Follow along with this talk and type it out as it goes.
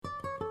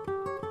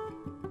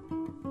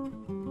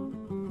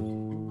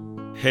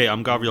Hey,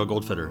 I'm Gavriel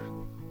Goldfeder.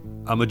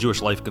 I'm a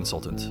Jewish life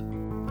consultant,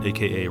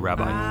 aka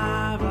rabbi.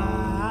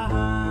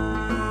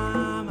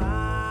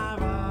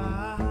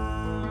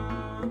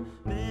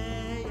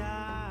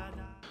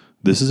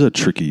 This is a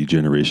tricky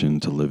generation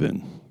to live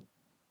in.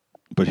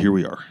 But here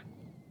we are.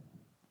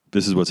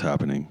 This is what's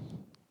happening.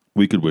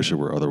 We could wish it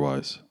were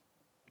otherwise.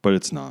 But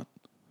it's not.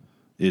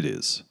 It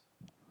is.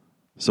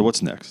 So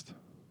what's next?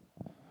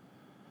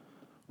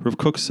 Rav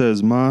Kook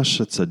says, Ma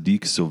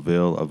shetzadik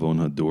sovel avon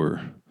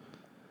hadur.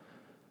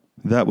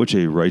 That which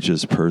a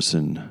righteous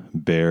person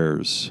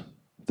bears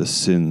the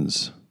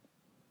sins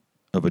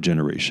of a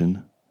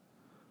generation,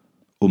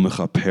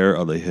 umechaper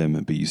alehem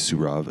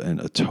beyisurav,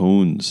 and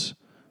atones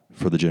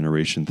for the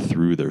generation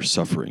through their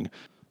suffering.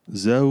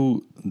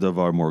 Zeu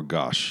davar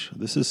morgash.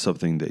 This is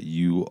something that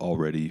you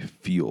already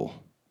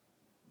feel.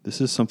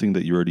 This is something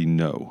that you already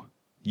know.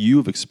 You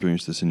have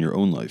experienced this in your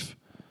own life,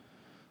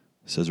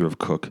 says Rav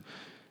Kook.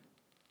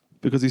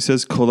 Because he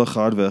says, Kol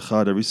echad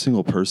ve'echad, every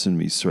single person,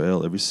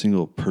 Yisrael, every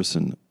single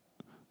person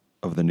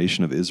of the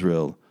nation of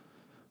Israel,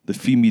 the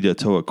fi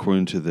midato,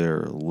 according to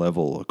their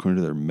level, according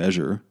to their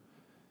measure,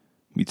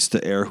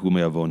 mitzta'er hu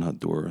me'avon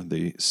hadur,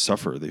 they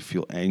suffer, they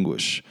feel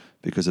anguish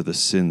because of the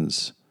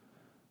sins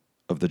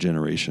of the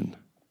generation.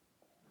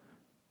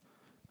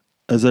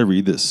 As I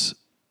read this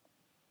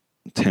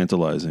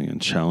tantalizing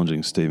and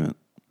challenging statement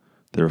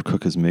that Rav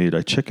Kook has made,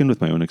 I check in with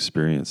my own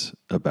experience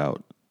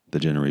about the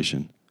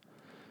generation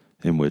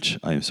in which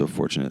I am so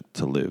fortunate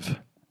to live.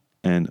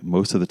 And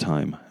most of the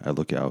time, I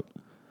look out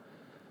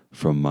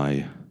from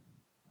my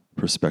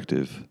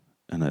perspective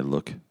and I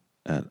look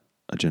at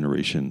a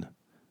generation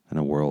and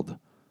a world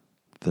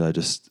that I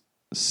just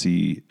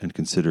see and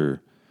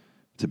consider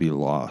to be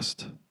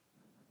lost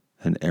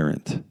and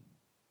errant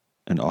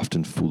and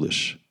often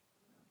foolish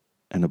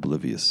and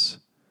oblivious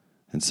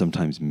and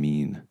sometimes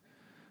mean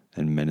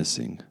and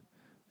menacing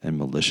and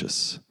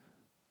malicious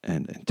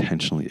and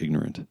intentionally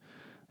ignorant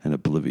and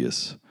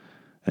oblivious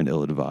and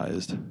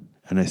ill-advised.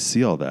 And I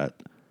see all that,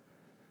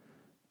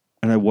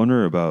 and I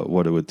wonder about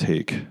what it would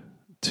take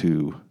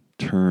to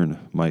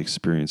turn my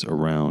experience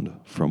around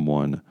from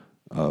one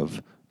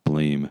of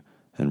blame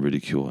and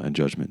ridicule and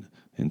judgment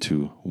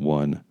into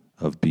one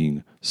of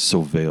being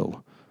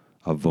sovel,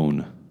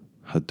 avon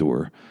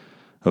hadur,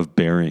 of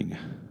bearing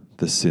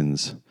the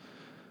sins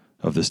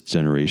of this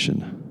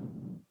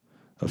generation,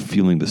 of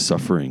feeling the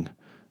suffering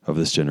of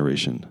this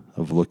generation,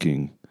 of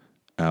looking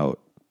out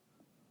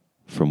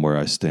from where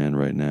I stand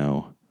right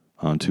now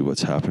onto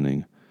what's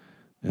happening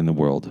in the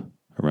world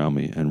around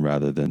me, and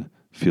rather than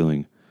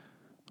feeling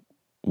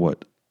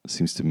what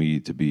seems to me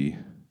to be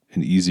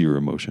an easier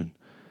emotion,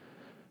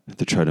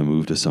 to try to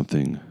move to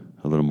something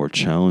a little more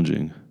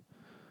challenging,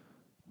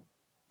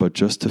 but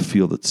just to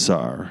feel the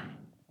tsar,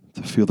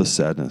 to feel the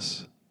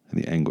sadness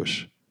and the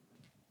anguish,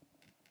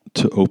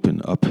 to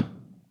open up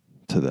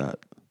to that,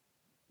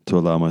 to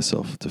allow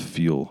myself to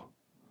feel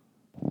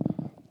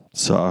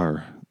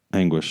tsar,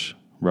 anguish,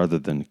 rather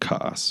than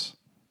kaas,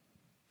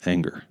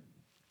 anger.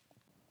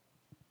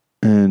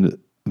 And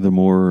the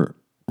more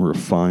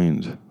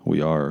refined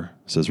we are,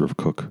 says Rav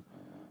Kook,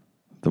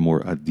 the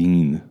more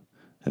adin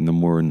and the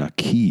more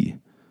naki,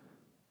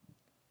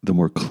 the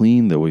more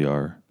clean that we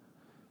are,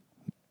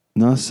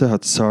 nasa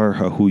hatsar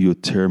hahu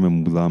yoter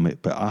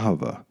memula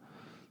be'ahava.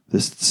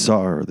 This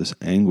tsar, this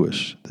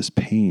anguish, this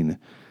pain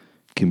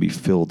can be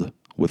filled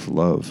with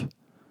love,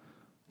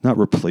 not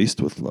replaced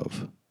with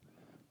love,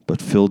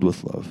 but filled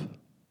with love.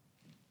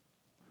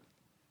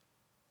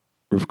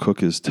 Rav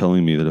Kook is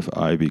telling me that if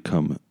I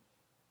become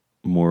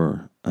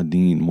more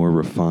adin, more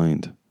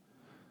refined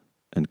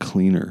and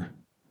cleaner,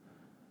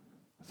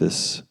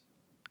 this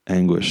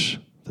anguish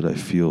that I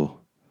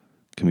feel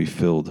can be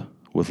filled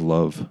with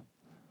love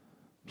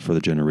for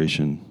the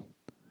generation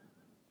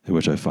in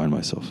which I find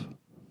myself.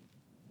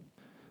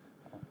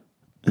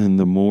 And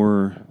the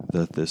more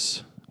that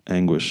this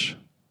anguish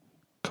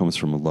comes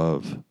from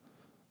love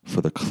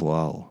for the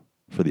klal,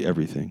 for the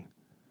everything,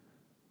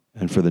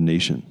 and for the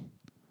nation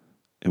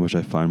in which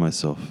I find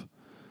myself,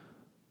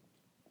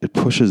 it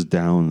pushes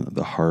down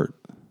the heart.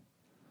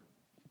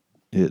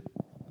 It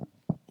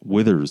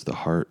withers the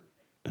heart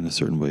in a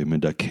certain way.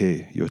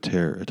 Medake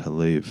yoter et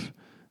halev.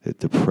 It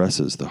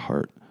depresses the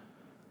heart.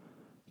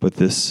 But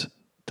this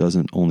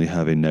doesn't only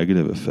have a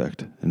negative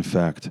effect. In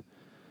fact,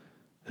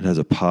 it has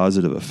a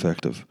positive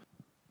effect of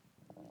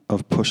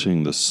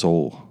pushing the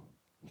soul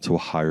to a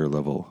higher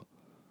level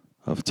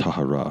of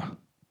tahara,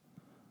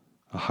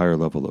 a higher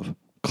level of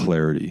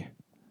clarity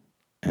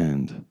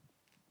and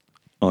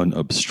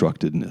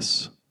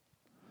unobstructedness.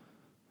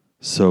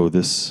 So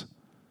this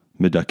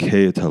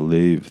medakeh et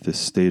halev, this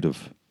state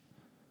of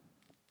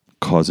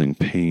causing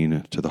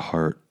pain to the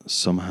heart,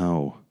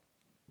 somehow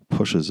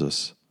pushes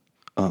us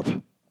up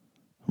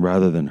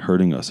rather than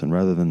hurting us, and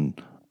rather than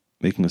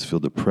making us feel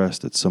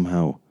depressed, it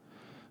somehow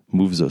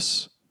moves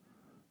us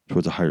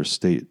towards a higher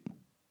state,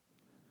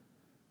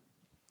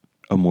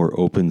 a more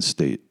open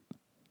state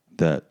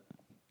that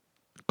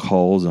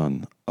calls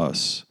on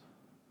us,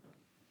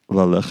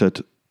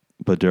 lalechet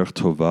Baderech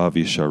tova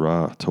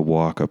v'yishara, to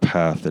walk a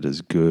path that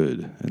is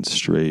good and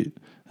straight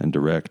and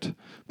direct.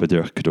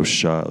 Baderech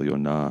kedosha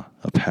elyona,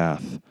 a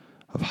path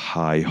of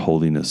high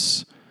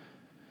holiness.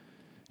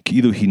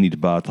 Ki'ilu hi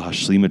nidbat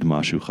lahashlim et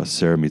mashu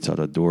chaser mitzad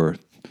hador,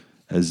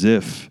 as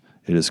if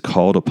it is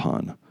called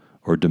upon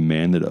or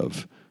demanded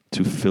of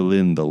to fill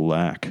in the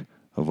lack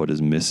of what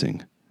is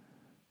missing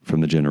from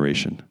the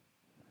generation.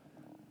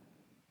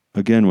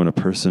 Again, when a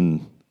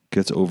person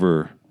gets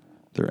over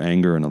their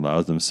anger and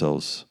allows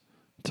themselves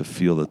to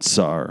feel the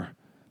tsar,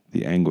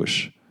 the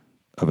anguish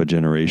of a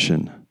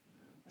generation,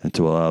 and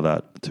to allow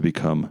that to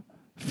become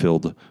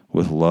filled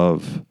with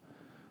love,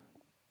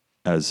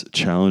 as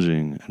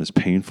challenging and as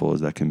painful as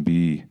that can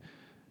be,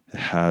 it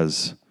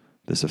has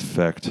this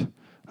effect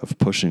of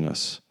pushing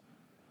us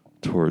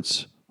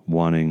towards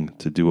wanting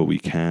to do what we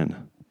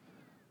can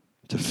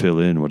to fill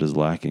in what is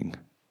lacking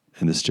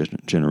in this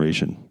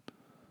generation.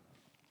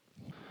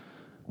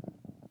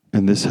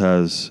 And this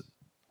has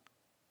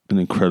an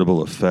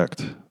incredible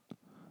effect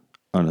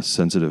on a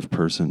sensitive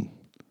person,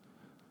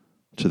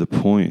 to the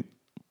point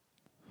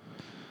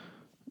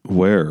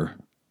where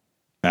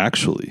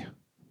actually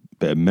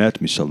be'emet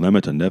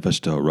mishalemet hanefesh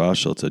tahora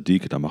shel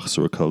tzadik et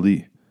hamachzor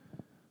kali,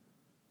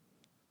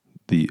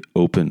 the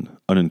open,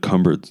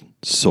 unencumbered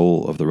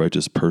soul of the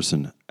righteous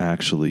person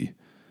actually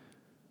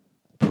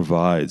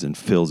provides and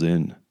fills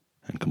in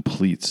and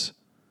completes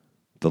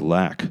the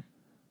lack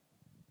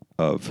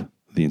of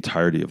the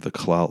entirety of the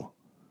klal.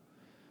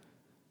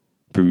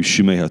 And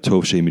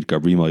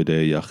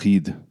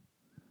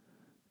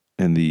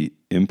the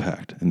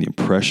impact and the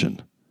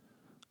impression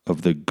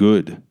of the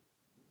good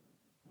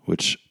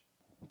which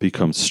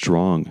becomes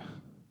strong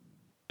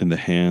in the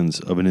hands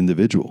of an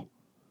individual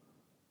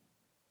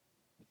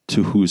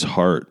to whose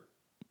heart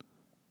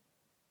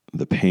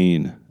the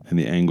pain and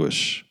the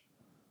anguish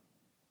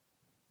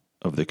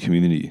of the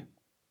community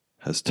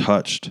has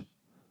touched.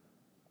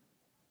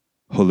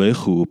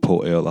 Holechu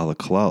po'el ala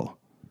klal.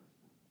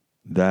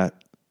 That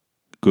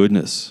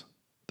goodness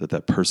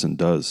that person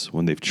does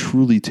when they've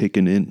truly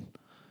taken in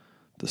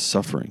the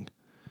suffering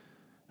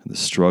and the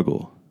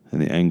struggle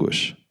and the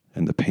anguish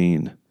and the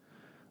pain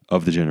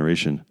of the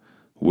generation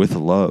with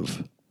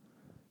love,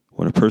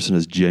 when a person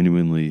has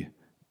genuinely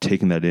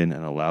taken that in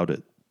and allowed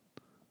it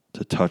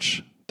to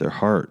touch their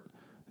heart,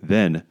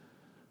 then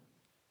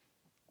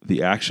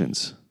the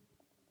actions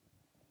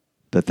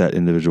that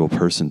individual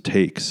person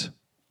takes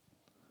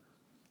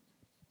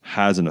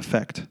has an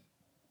effect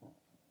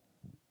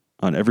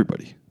on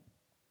everybody,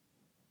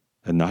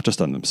 and not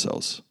just on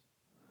themselves,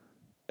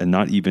 and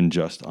not even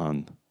just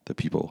on the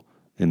people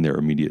in their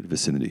immediate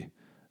vicinity.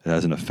 It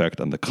has an effect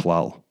on the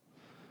klal,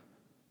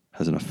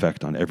 has an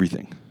effect on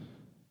everything.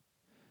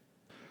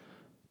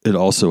 It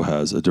also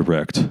has a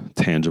direct,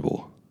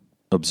 tangible,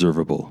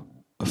 observable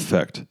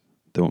effect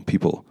that when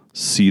people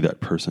see that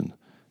person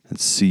and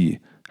see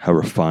how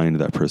refined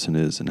that person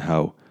is and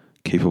how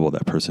capable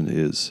that person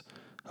is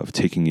of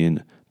taking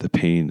in the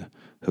pain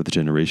of the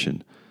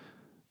generation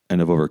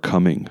and of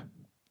overcoming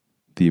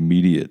the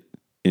immediate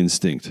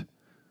instinct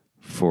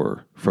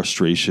for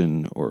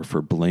frustration or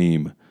for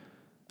blame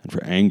and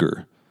for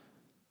anger,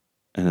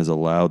 and has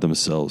allowed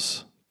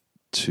themselves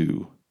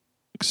to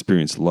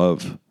experience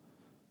love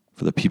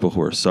for the people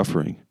who are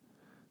suffering.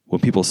 When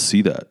people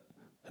see that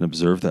and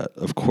observe that,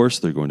 of course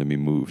they're going to be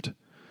moved.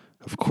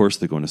 Of course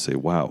they're going to say,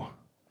 wow,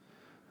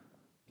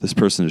 this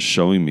person is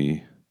showing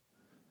me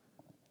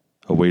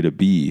a way to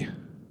be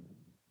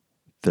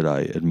that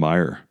I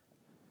admire.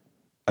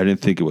 I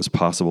didn't think it was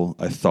possible.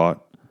 I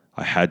thought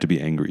I had to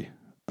be angry.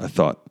 I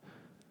thought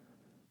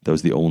that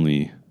was the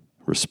only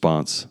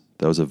response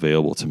that was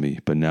available to me.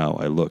 But now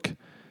I look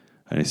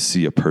and I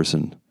see a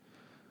person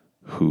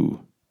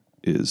who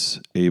is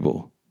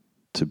able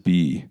to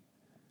be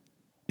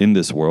in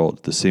this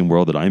world, the same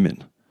world that I'm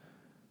in,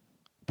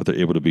 but they're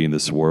able to be in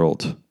this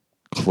world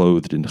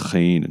clothed in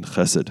chen and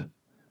chesed,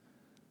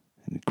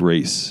 in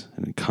grace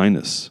and in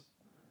kindness.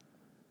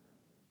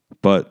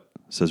 But,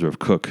 says Rav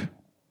Kook,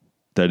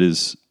 that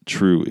is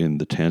true in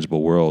the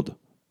tangible world,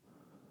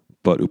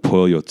 but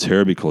upol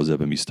yoter mikol zeh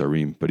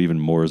b'mistarim, but even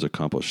more is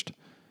accomplished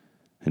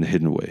in a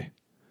hidden way.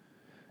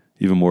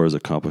 Even more is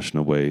accomplished in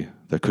a way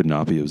that could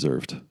not be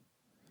observed.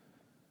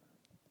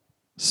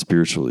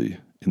 Spiritually,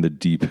 in the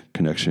deep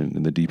connection,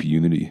 in the deep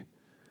unity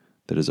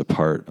that is a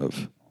part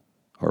of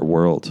our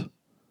world,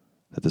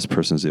 that this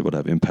person is able to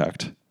have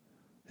impact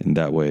in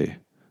that way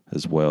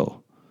as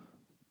well,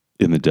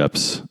 in the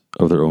depths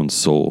of their own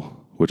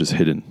soul, which is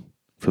hidden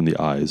from the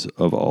eyes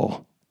of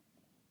all.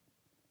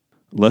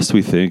 Lest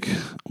we think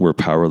we're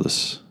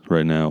powerless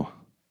right now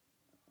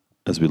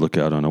as we look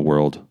out on a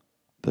world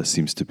that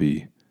seems to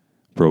be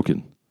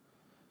broken,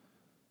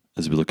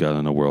 as we look out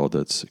on a world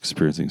that's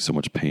experiencing so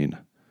much pain,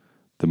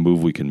 the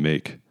move we can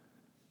make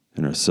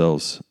in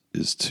ourselves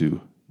is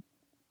to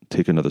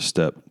take another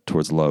step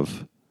towards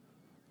love,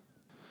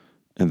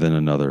 and then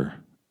another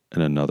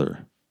and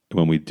another. And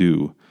when we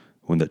do,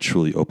 when that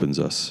truly opens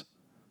us,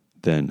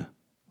 then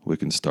we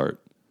can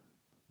start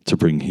to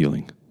bring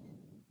healing.